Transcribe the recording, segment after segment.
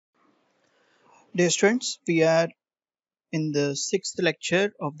Dear students, we are in the sixth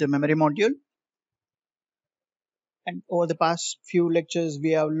lecture of the memory module, and over the past few lectures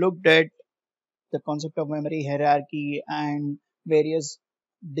we have looked at the concept of memory hierarchy and various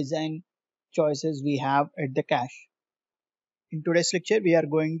design choices we have at the cache. In today's lecture we are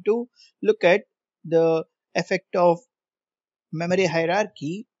going to look at the effect of memory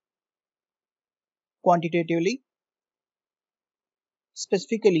hierarchy quantitatively.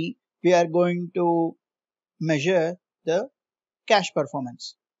 Specifically, we are going to measure the cache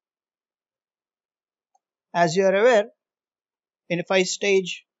performance. As you are aware, in a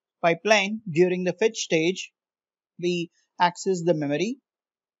 5-stage pipeline, during the fetch stage, we access the memory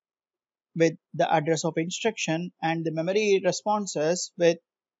with the address of instruction, and the memory responses with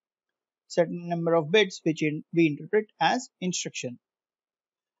certain number of bits which we interpret as instruction.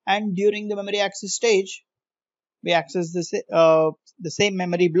 And during the memory access stage, we access the same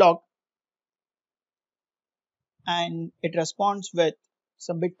memory block, and it responds with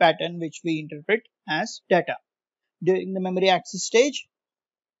some bit pattern which we interpret as data. During the memory access stage,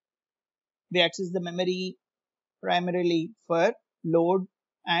 we access the memory primarily for load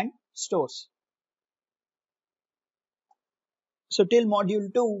and stores. So till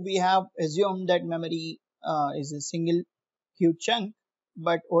module 2, we have assumed that memory is a single huge chunk,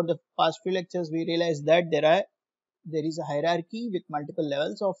 but over the past few lectures, we realized that there is a hierarchy with multiple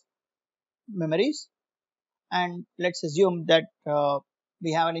levels of memories, and let's assume that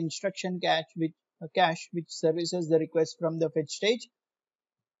we have an instruction cache which services the request from the fetch stage,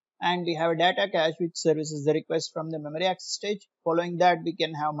 and we have a data cache which services the request from the memory access stage. Following that, we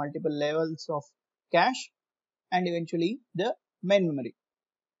can have multiple levels of cache and eventually the main memory.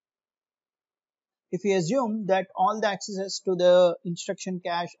 If we assume that all the accesses to the instruction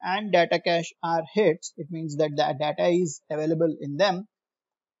cache and data cache are hits, it means that the data is available in them.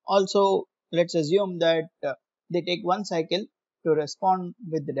 Also, let's assume that they take one cycle to respond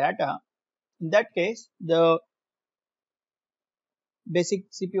with the data. In that case, the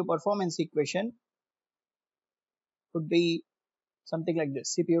basic CPU performance equation would be something like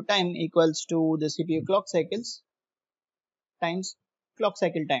this: CPU time equals to the CPU clock cycles times clock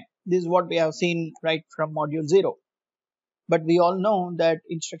cycle time. This is what we have seen right from module 0. But we all know that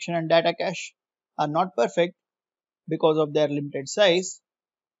instruction and data cache are not perfect because of their limited size.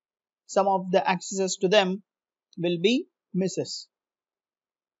 Some of the accesses to them will be misses.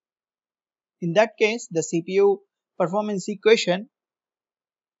 In that case, the CPU performance equation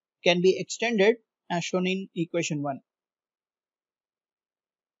can be extended as shown in equation 1.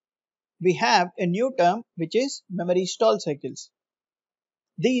 We have a new term which is memory stall cycles.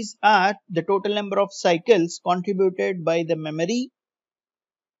 These are the total number of cycles contributed by the memory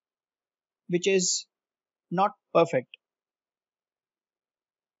which is not perfect.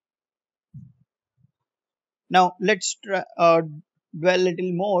 Now let's dwell a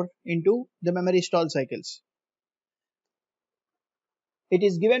little more into the memory stall cycles. It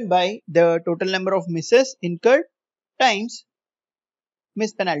is given by the total number of misses incurred times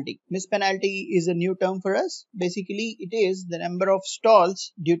miss penalty. Miss penalty is a new term for us. Basically, it is the number of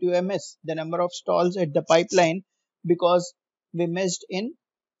stalls due to a miss, the number of stalls at the pipeline because we missed in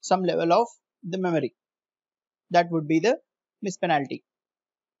some level of the memory. That would be the miss penalty.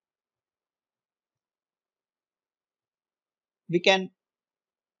 We can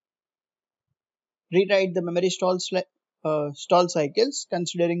rewrite the memory stall cycles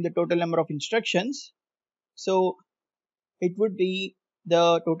considering the total number of instructions. So it would be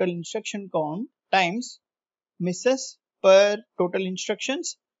the total instruction count times misses per total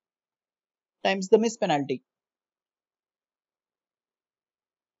instructions times the miss penalty.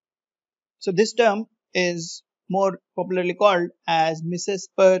 So this term is more popularly called as misses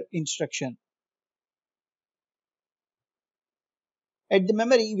per instruction. At the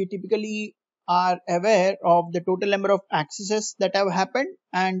memory, we typically are aware of the total number of accesses that have happened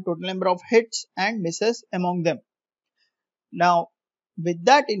and total number of hits and misses among them. Now, with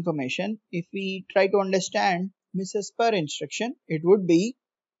that information, if we try to understand misses per instruction, it would be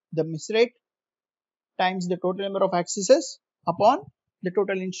the miss rate times the total number of accesses upon the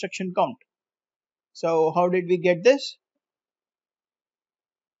total instruction count. So how did we get this?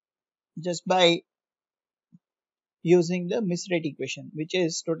 Just by using the miss rate equation, which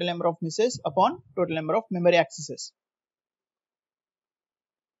is total number of misses upon total number of memory accesses.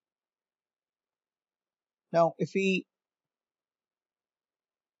 Now, if we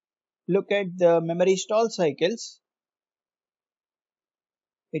look at the memory stall cycles,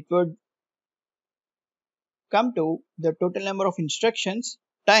 it would come to the total number of instructions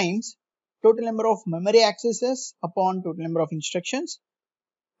times total number of memory accesses upon total number of instructions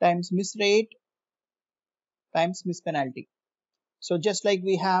times miss rate times miss penalty. So just like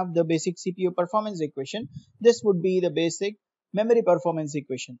we have the basic CPU performance equation, this would be the basic memory performance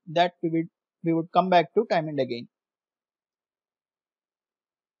equation that we would come back to time and again.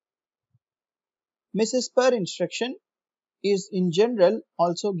 Misses per instruction is in general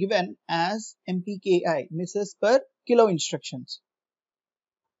also given as MPKI, misses per kilo instructions.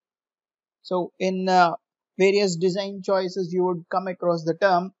 So in various design choices you would come across the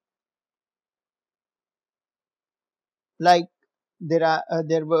term like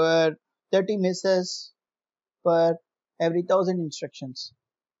there were 30 misses per every 1000 instructions.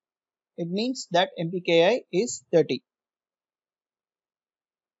 It means that MPKI is 30.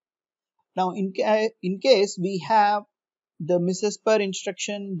 Now in case we have the misses per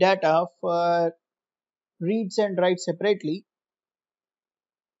instruction data for reads and writes separately,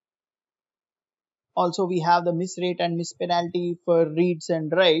 also we have the miss rate and miss penalty for reads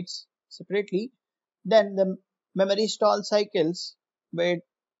and writes separately, then the memory stall cycles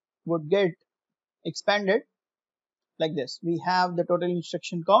would get expanded like this. We have the total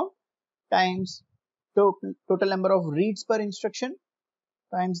instruction count times total number of reads per instruction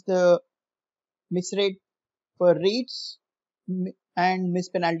times the miss rate for reads and miss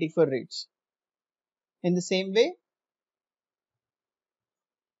penalty for reads. In the same way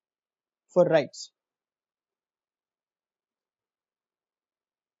for writes.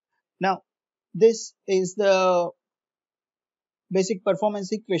 Now this is the basic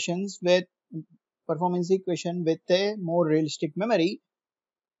performance equation with a more realistic memory.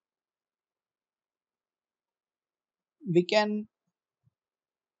 We can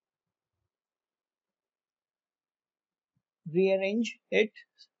rearrange it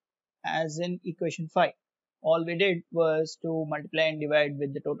as in equation 5. All we did was to multiply and divide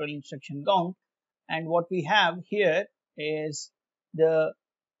with the total instruction count, and what we have here is the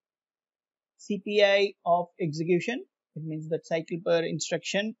CPI of execution. It means that cycle per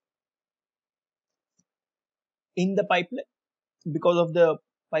instruction in the pipeline because of the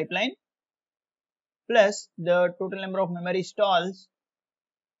pipeline, plus the total number of memory stalls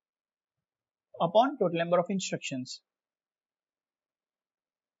upon total number of instructions.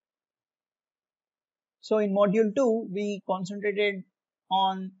 So in module 2 we concentrated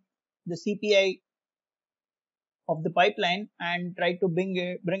on the CPI of the pipeline and tried to bring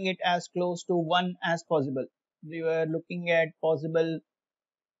it as close to 1 as possible. We were looking at possible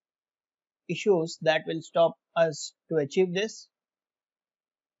issues that will stop us to achieve this,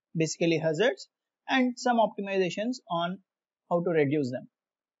 basically hazards, and some optimizations on how to reduce them.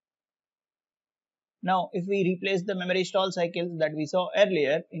 Now if we replace the memory stall cycles that we saw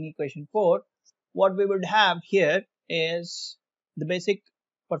earlier in equation 4, what we would have here is the basic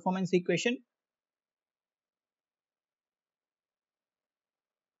performance equation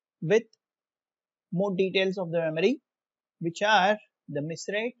with more details of the memory, which are the miss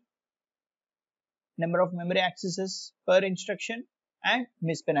rate, number of memory accesses per instruction, and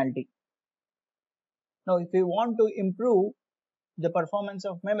miss penalty. Now if we want to improve the performance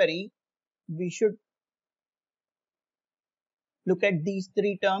of memory, we should look at these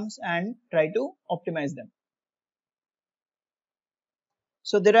three terms and try to optimize them.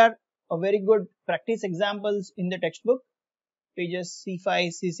 So there are a very good practice examples in the textbook, pages C5,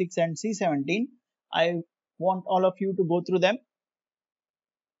 C6 and C17. I want all of you to go through them.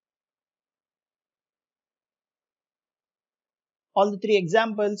 All the three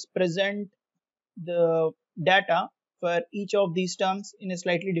examples present the data for each of these terms in a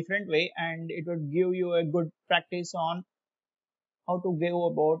slightly different way, and it would give you a good practice on how to go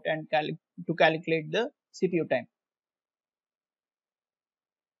about and calculate the CPU time.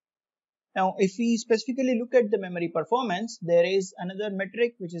 Now if we specifically look at the memory performance, there is another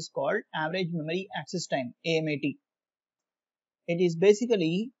metric which is called average memory access time, AMAT. It is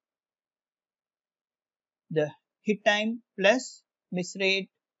basically the hit time plus miss rate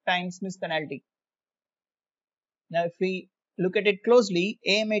times miss penalty. Now if we look at it closely,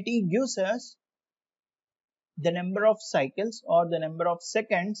 AMAT gives us the number of cycles or the number of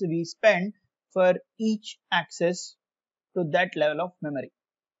seconds we spend for each access to that level of memory.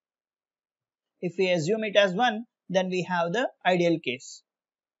 If we assume it as 1, then we have the ideal case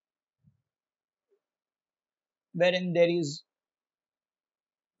wherein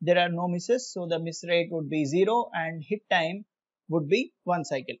there are no misses, so the miss rate would be 0 and hit time would be 1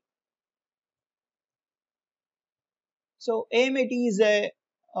 cycle. So AMAT is a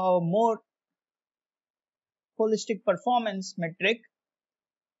more holistic performance metric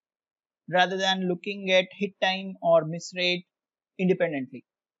rather than looking at hit time or miss rate independently.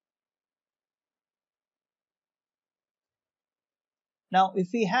 Now if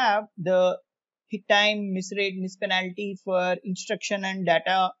we have the hit time, miss rate, miss penalty for instruction and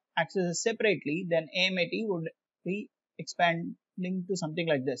data accesses separately, then AMAT would be expanding to something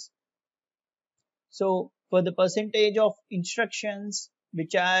like this. So for the percentage of instructions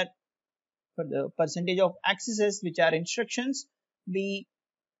which are, for the percentage of accesses which are instructions, we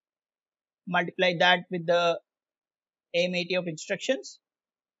multiply that with the AMAT of instructions,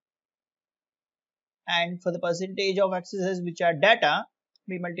 and for the percentage of accesses which are data,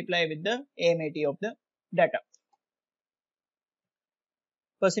 we multiply with the AMAT of the data.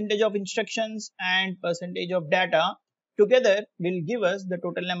 Percentage of instructions and percentage of data together will give us the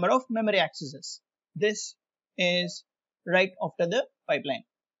total number of memory accesses. This is right after the pipeline.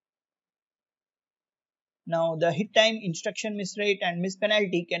 Now the hit time, instruction miss rate and miss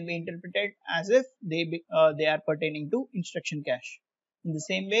penalty can be interpreted as if they are pertaining to instruction cache. In the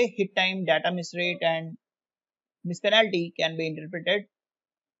same way, hit time, data miss rate and miss penalty can be interpreted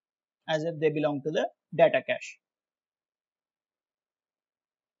as if they belong to the data cache.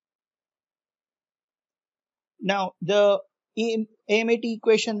 Now the AMAT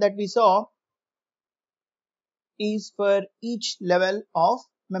equation that we saw is for each level of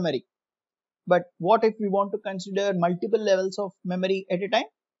memory. But what if we want to consider multiple levels of memory at a time?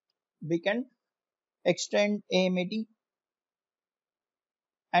 We can extend AMAT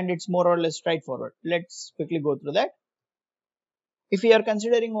and it's more or less straightforward. Let's quickly go through that. If we are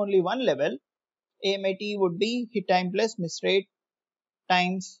considering only one level, AMAT would be hit time plus miss rate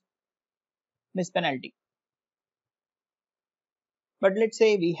times miss penalty. But let's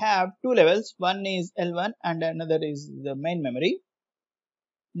say we have two levels, one is L1 and another is the main memory.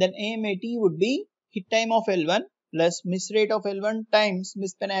 Then AMAT would be hit time of L1 plus miss rate of L1 times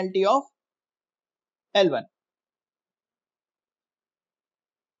miss penalty of L1.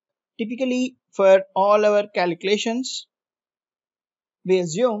 Typically, for all our calculations, we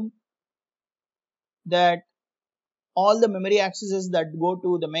assume that all the memory accesses that go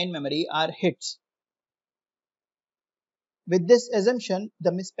to the main memory are hits. With this assumption,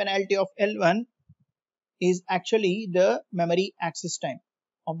 the miss penalty of L1 is actually the memory access time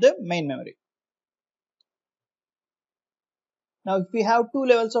of the main memory. Now, if we have two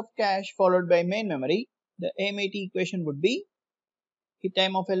levels of cache followed by main memory, the AMAT equation would be hit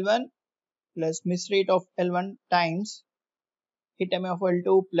time of L1 plus miss rate of L1 times hit time of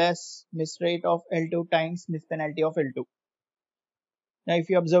L2 plus miss rate of L2 times miss penalty of L2. Now, if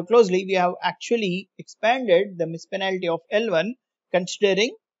you observe closely, we have actually expanded the miss penalty of L1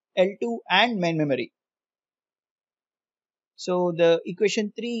 considering L2 and main memory. So the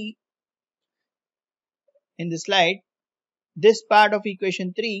equation 3 in the slide, this part of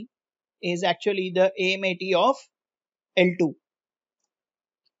equation 3 is actually the AMAT of L2.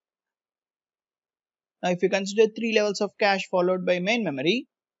 Now, if you consider three levels of cache followed by main memory,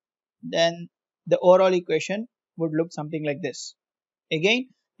 then the overall equation would look something like this. Again,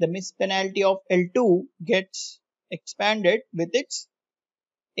 the miss penalty of L2 gets expanded with its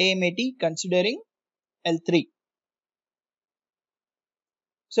AMAT considering L3.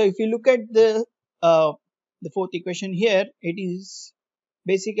 So if you look at the fourth equation here, it is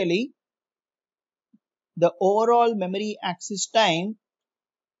basically the overall memory access time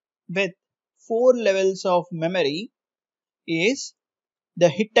with four levels of memory is the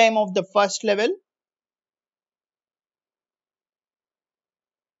hit time of the first level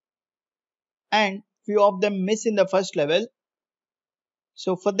and few of them miss in the first level.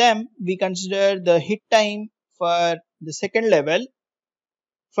 So for them, we consider the hit time for the second level.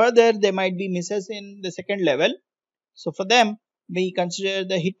 Further, there might be misses in the second level. So for them, we consider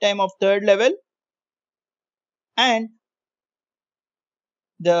the hit time of third level and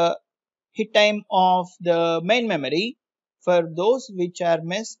the hit time of the main memory for those which are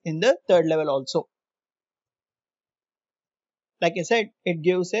missed in the third level also. Like I said, it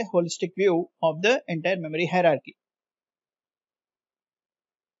gives a holistic view of the entire memory hierarchy.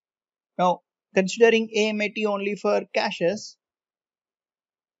 Now, considering AMAT only for caches,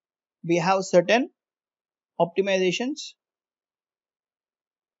 we have certain optimizations.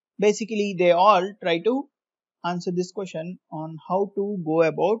 Basically, they all try to answer this question on how to go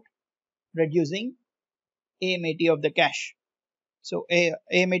about reducing AMAT of the cache. So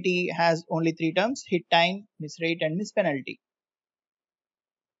AMAT has only three terms: hit time, miss rate and miss penalty.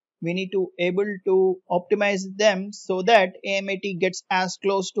 We need to able to optimize them so that AMAT gets as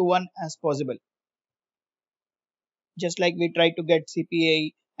close to 1 as possible. Just like we try to get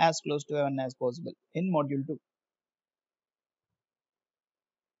CPA as close to 1 as possible in module 2.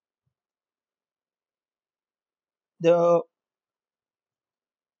 The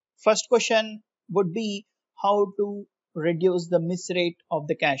first question would be how to reduce the miss rate of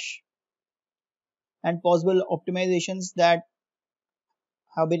the cache. And possible optimizations that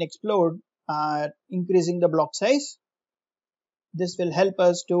have been explored are increasing the block size. This will help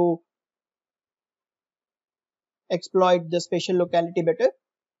us to exploit the spatial locality better.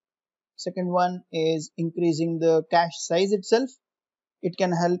 Second one is increasing the cache size itself. It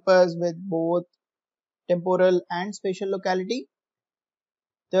can help us with both temporal and spatial locality.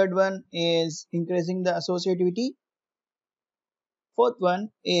 Third one is increasing the associativity. Fourth one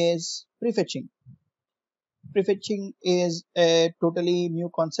is prefetching. Prefetching is a totally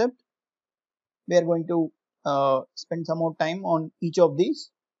new concept. We are going to spend some more time on each of these.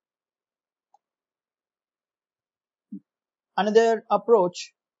 Another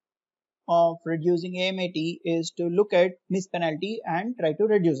approach of reducing AMAT is to look at miss penalty and try to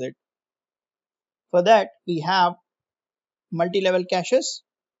reduce it. For that, we have multi-level caches,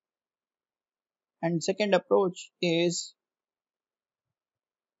 and second approach is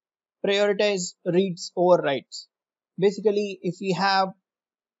prioritize reads over writes. Basically, if we have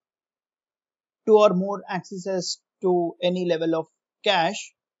two or more accesses to any level of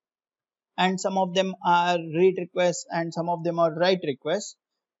cache, and some of them are read requests and some of them are write requests,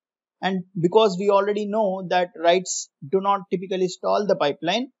 and because we already know that writes do not typically stall the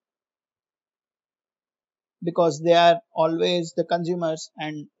pipeline because they are always the consumers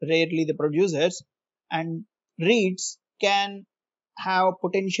and rarely the producers, and reads can have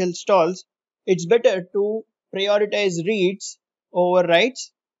potential stalls, it's better to prioritize reads over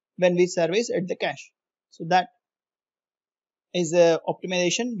writes when we service at the cache. So that is a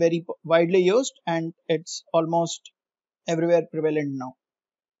optimization very widely used and it's almost everywhere prevalent now.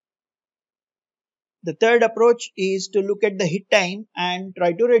 The third approach is to look at the hit time and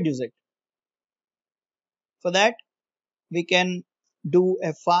try to reduce it. For that, we can do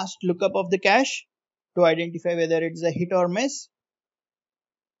a fast lookup of the cache to identify whether it's a hit or miss.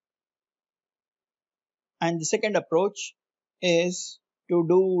 And the second approach is to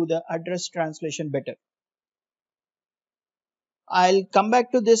do the address translation better. I'll come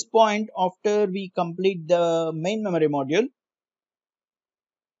back to this point after we complete the main memory module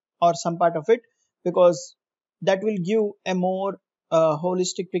or some part of it, because that will give a more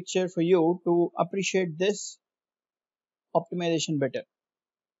holistic picture for you to appreciate this optimization better.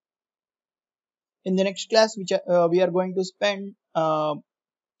 In the next class, which we are going to spend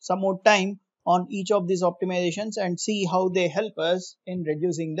some more time on each of these optimizations and see how they help us in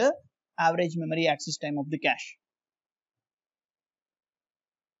reducing the average memory access time of the cache.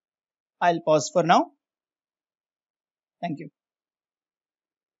 I'll pause for now. Thank you.